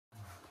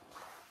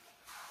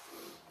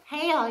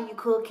Hey, all you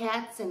cool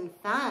cats and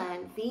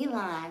fun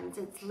felines.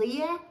 It's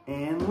Leah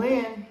and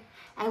Lynn.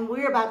 And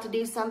we're about to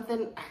do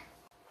something.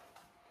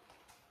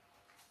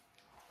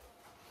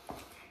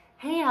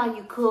 Hey, all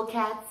you cool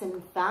cats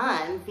and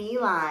fun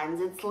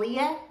felines. It's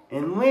Leah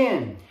and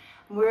Lynn.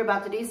 We're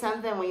about to do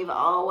something we've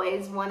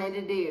always wanted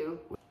to do.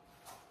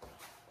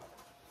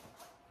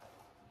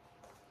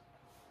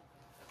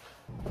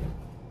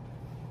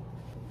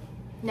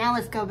 Now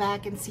let's go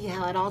back and see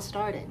how it all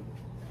started.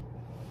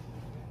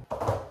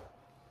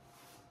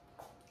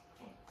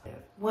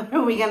 What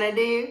are we gonna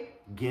do?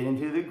 Get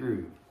into the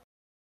groove.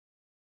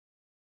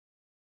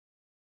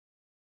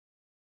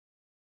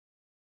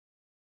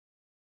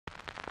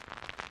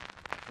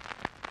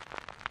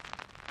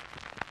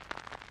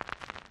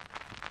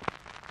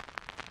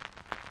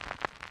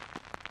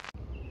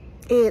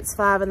 It's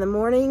 5 in the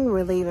morning.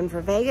 We're leaving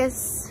for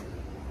Vegas.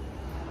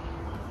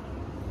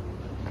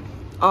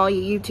 All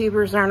you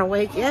YouTubers aren't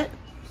awake yet.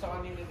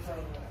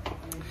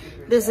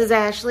 This is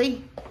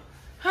Ashley.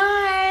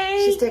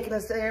 Hi. She's taking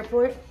us to the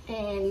airport,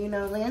 and you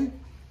know Lynn.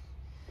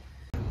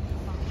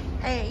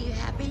 Hey, are you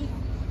happy?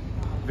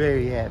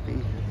 Very happy.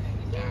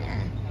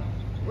 Yeah.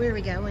 Where are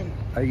we going?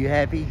 Are you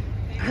happy?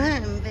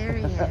 I'm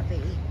very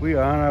happy. We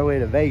are on our way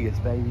to Vegas,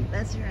 baby.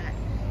 That's right.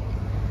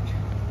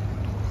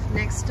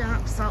 Next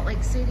stop, Salt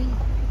Lake City,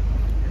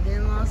 and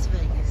then Las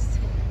Vegas.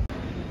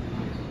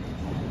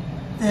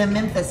 The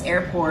Memphis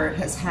airport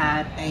has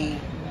had a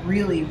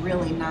really,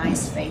 really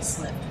nice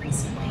facelift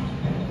recently.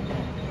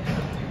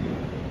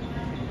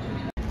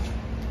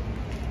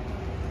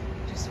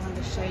 Just wanted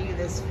to show you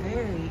this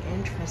very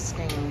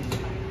interesting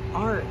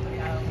art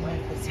of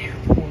Memphis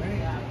airport.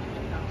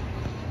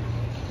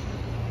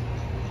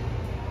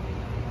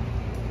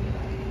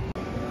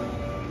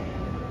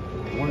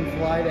 One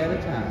flight at a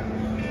time.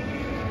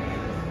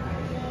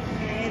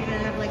 And they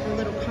have like a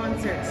little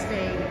concert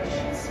stage.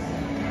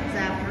 Because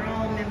after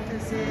all,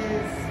 Memphis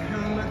is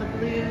home of the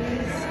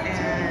blues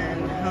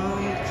and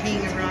home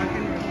king of rock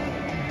and roll.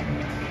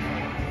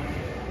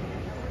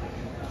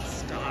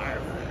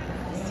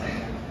 Starbucks.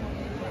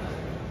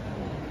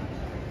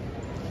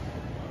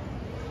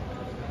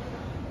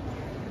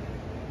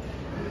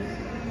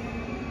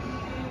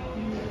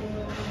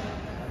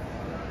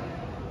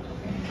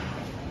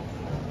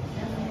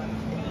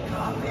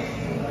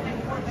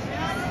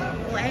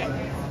 What?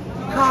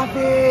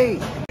 Coffee!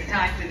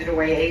 Time through the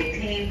doorway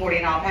 18,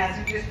 boarding all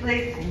passengers,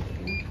 please.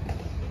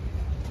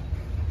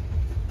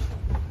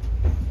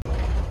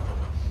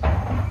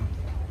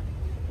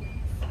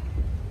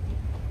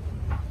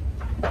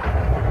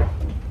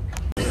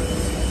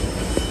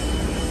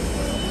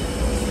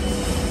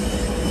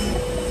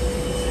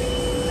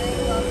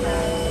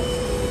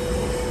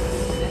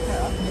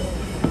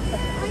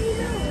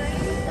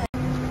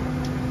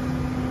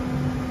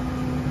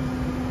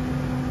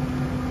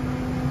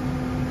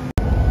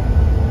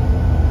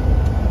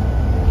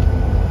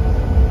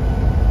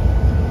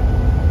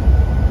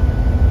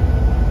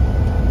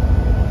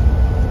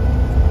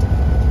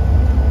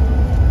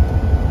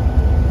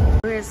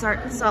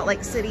 Salt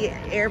Lake City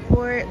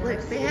Airport.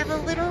 Look, they have a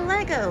little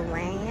Lego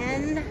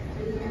land.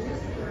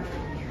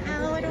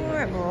 How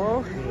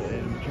adorable.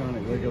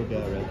 Animatronic Lego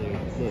guy right there.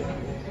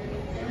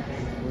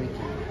 Look.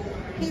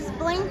 He's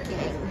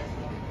blinking.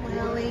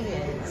 Well, he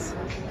is.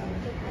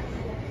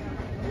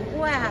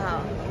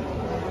 Wow.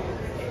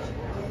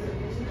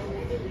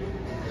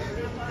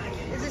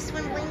 Is this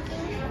one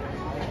blinking?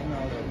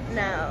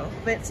 No,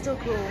 but it's still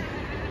cool.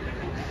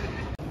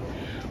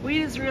 We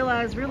just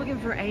realized we're looking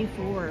for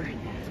A4.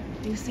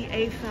 You see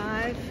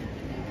A5?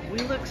 We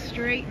look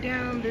straight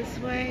down this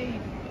way.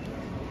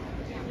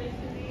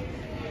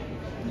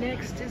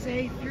 Next is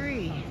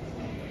A3.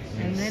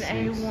 And then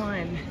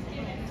A1.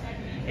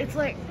 It's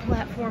like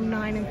platform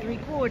 9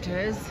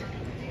 3/4,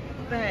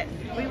 but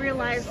we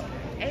realized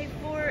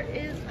A4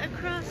 is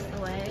across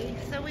the way,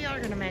 so we are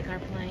gonna make our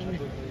plane.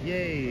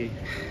 Yay!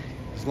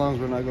 As long as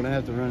we're not going to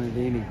have to run into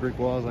any brick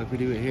walls like we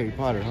do at Harry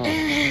Potter, huh?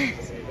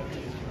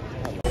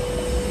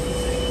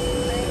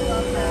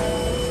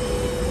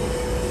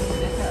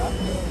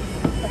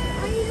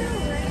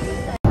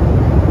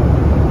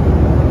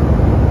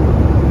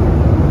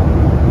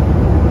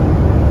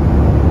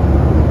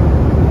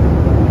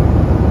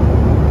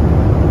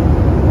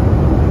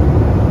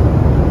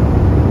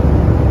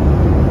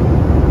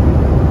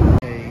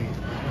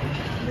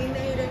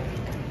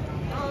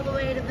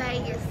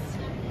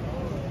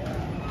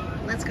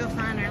 Let's go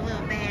find our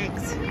little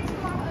bags.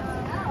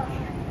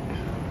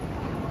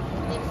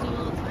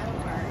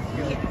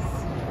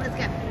 Yes, let's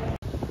go.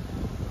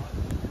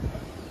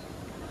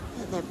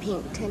 The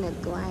pink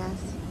tinted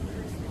glass.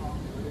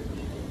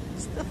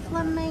 It's the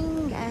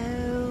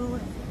Flamingo.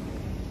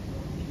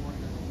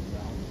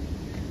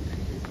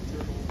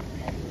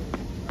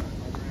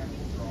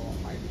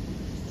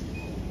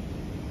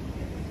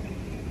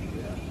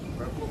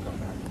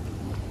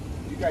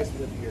 You guys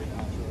live here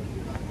now,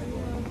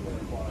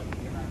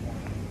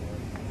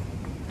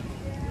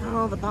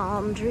 All the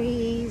palm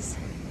trees.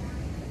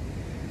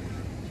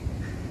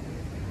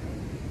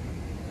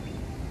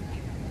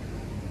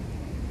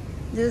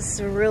 This is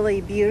a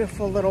really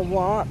beautiful little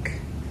walk.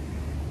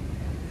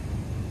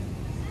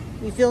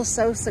 You feel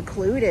so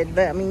secluded,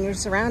 but I mean, you're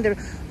surrounded.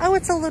 Oh,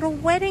 it's a little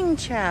wedding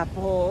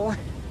chapel.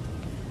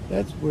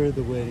 That's where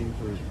the wedding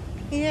first.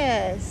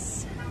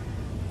 Yes.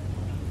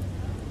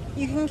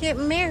 You can get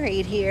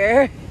married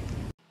here.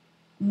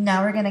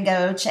 Now we're gonna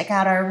go check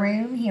out our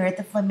room here at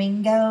the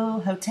Flamingo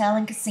Hotel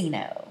and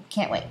Casino.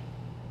 Can't wait.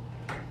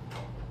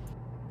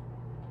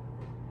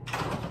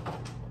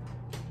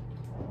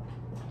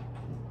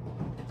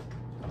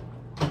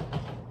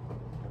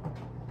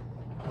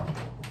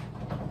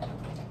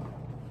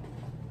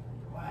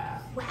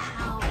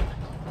 Wow.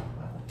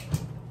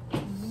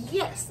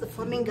 Yes, the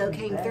Flamingo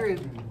came through.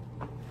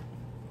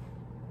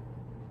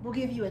 We'll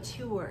give you a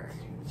tour.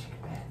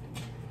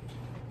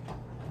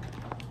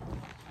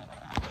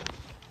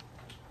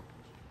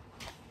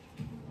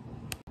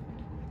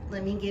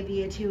 Let me give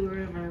you a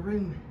tour of our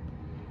room.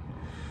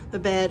 The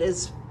bed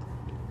is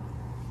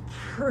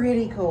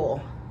pretty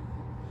cool.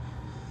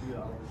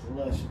 Yeah, it's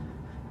lush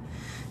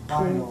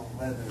vinyl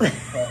leather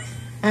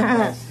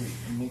plastic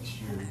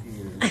mixture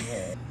here.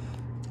 Yeah.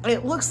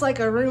 It looks like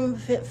a room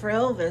fit for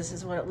Elvis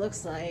is what it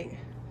looks like.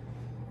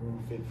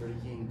 Room fit for the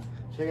king.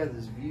 Check out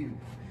this view.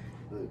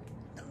 Look.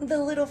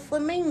 The little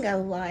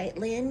flamingo light,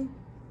 Lynn.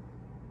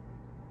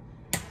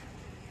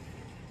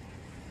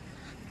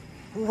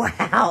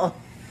 Wow.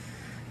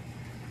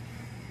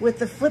 With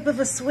the flip of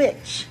a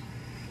switch,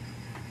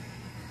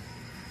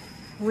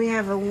 we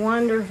have a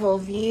wonderful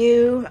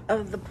view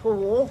of the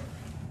pool.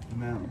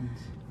 Mountains.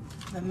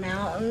 The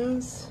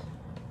mountains.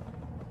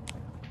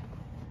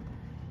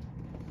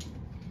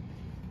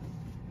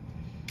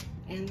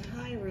 And the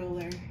high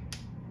roller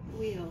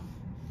wheel.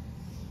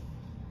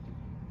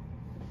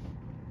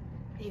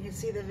 You can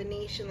see the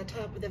Venetian, the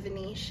top of the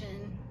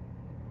Venetian.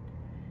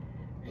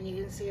 And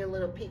you can see a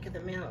little peak of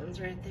the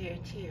mountains right there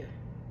too.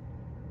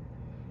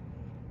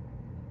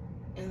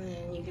 And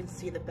then you can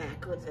see the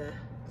back with the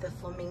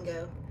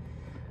flamingo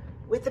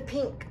with the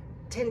pink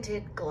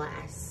tinted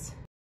glass.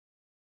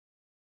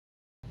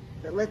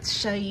 But let's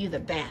show you the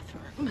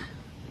bathroom.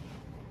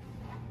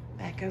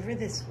 Back over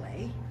this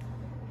way.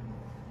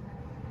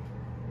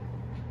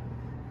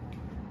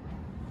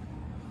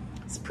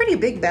 It's a pretty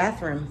big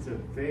bathroom. It's a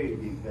very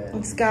big bathroom.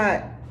 It's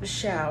got a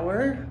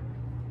shower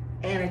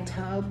and a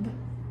tub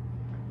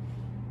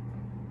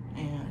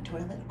and a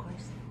toilet, of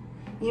course.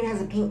 It even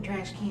has a pink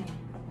trash can.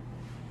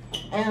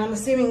 And I'm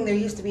assuming there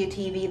used to be a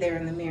TV there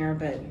in the mirror,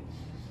 but it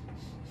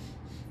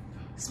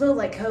smelled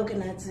like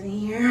coconuts in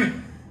here.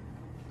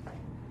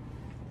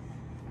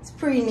 It's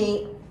pretty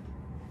neat.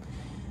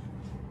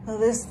 Well,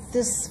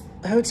 this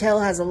hotel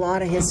has a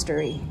lot of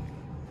history.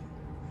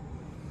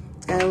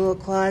 It's got a little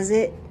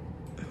closet,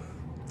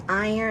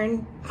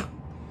 iron,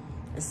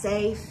 a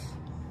safe,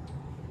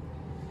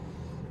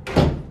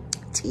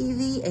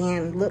 TV,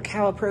 and look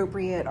how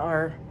appropriate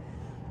our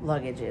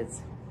luggage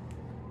is.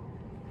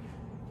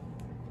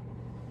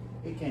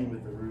 It came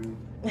with the room.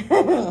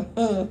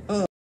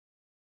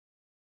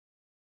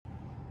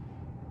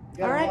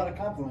 Got All right. a lot of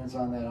compliments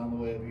on that on the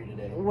way up here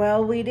today.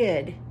 Well, we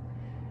did.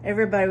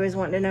 Everybody was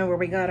wanting to know where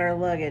we got our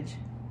luggage.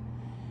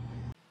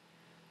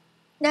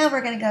 Now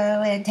we're gonna go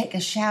and take a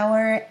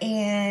shower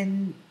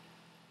and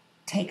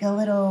take a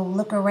little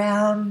look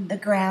around the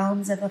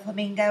grounds of the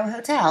Flamingo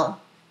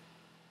Hotel.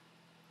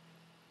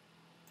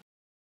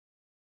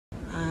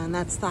 And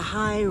that's the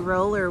high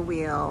roller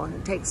wheel.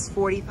 It takes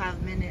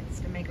 45 minutes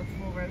to make a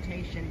full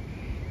rotation.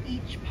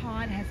 Each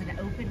pod has an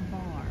open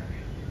bar.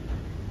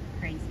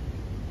 Crazy.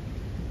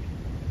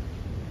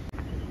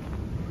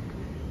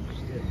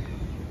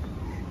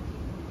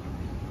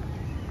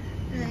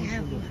 They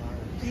have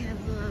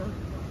a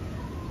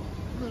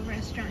little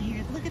restaurant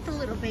here. Look at the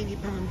little baby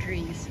palm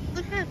trees.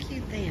 Look how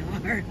cute they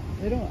are.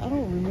 I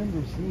don't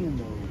remember seeing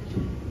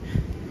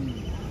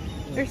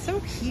those. They're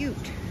so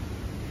cute.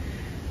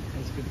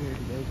 As compared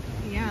to those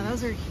kinds. Yeah,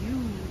 those are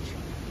huge.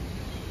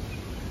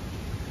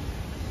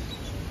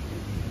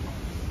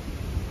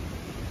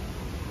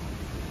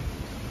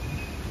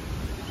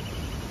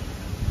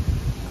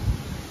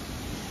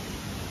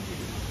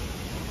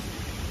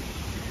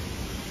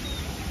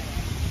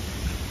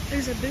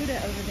 There's a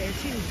Buddha over there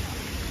too.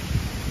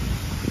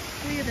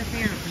 Look at the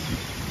fountain.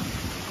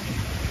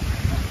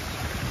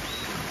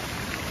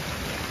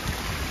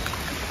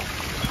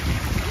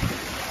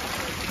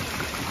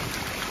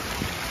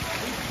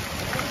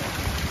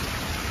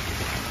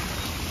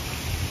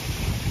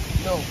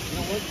 No, you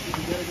know what? You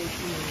gotta go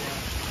see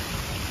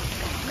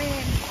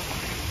Man.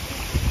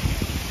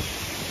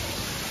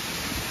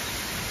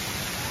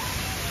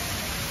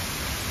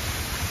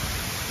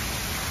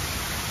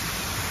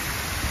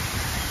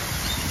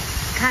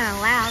 Kind of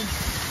loud.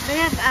 They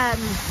have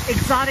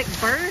exotic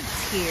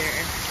birds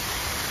here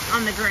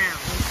on the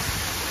grounds.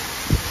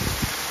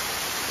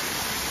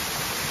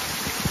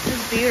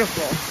 It's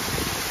beautiful.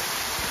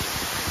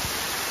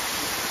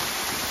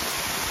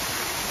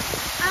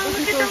 Oh,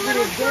 look at the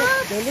little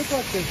ducks. They look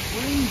like they're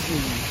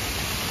freezing.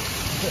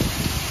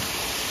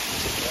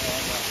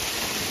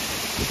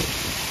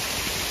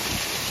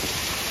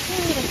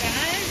 Cool little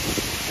guys.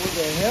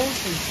 the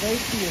health and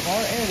safety of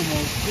our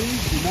animals,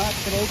 please do not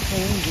throw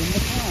coins in the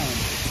pond.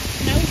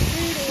 No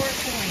food or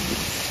coins.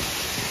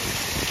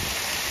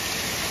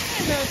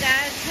 Hey, little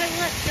guys, go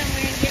look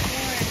somewhere and get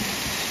one.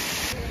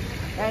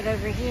 Right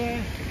over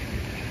here,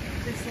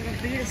 this little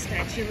Buddha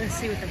statue. Let's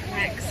see what the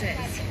plaque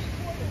says.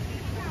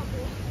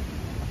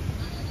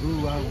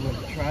 Ooh, I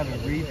would try to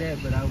read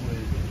that, but I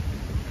would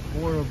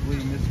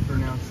horribly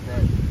mispronounce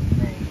that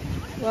name.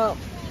 Well,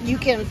 you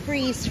can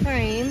freeze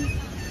frame.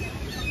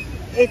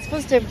 It's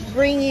supposed to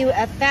bring you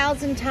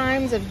 1,000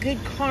 times of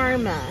good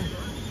karma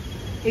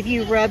if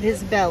you rub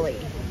his belly.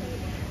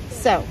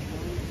 So,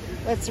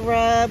 let's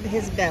rub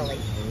his belly.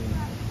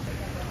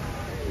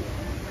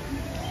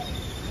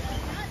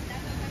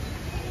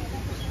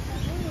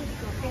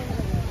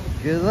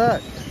 Good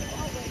luck.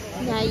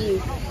 Now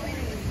you.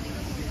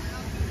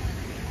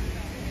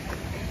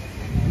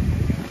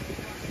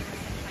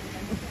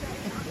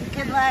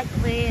 Good luck,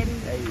 Lynn.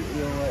 Hey, you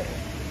know what?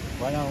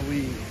 Why don't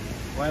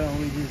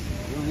we just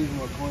we'll leave him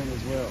a coin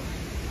as well?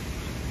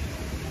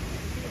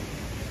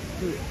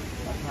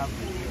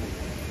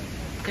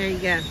 There you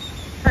go.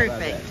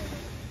 Perfect.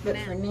 But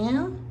for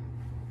now,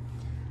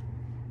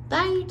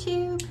 bye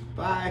YouTube.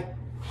 Bye.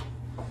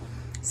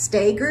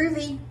 Stay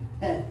groovy.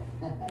 I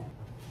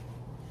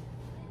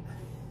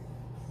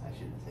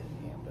shouldn't say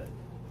again, but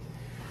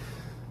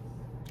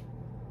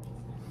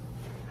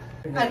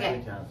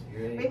Okay.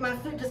 You ready? Wait, my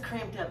foot just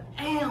cramped up.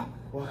 Ow.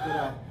 Walk it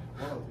out.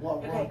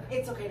 Walk. Okay,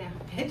 it's okay now.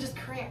 It just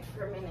cramped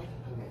for a minute.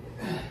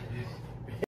 Okay.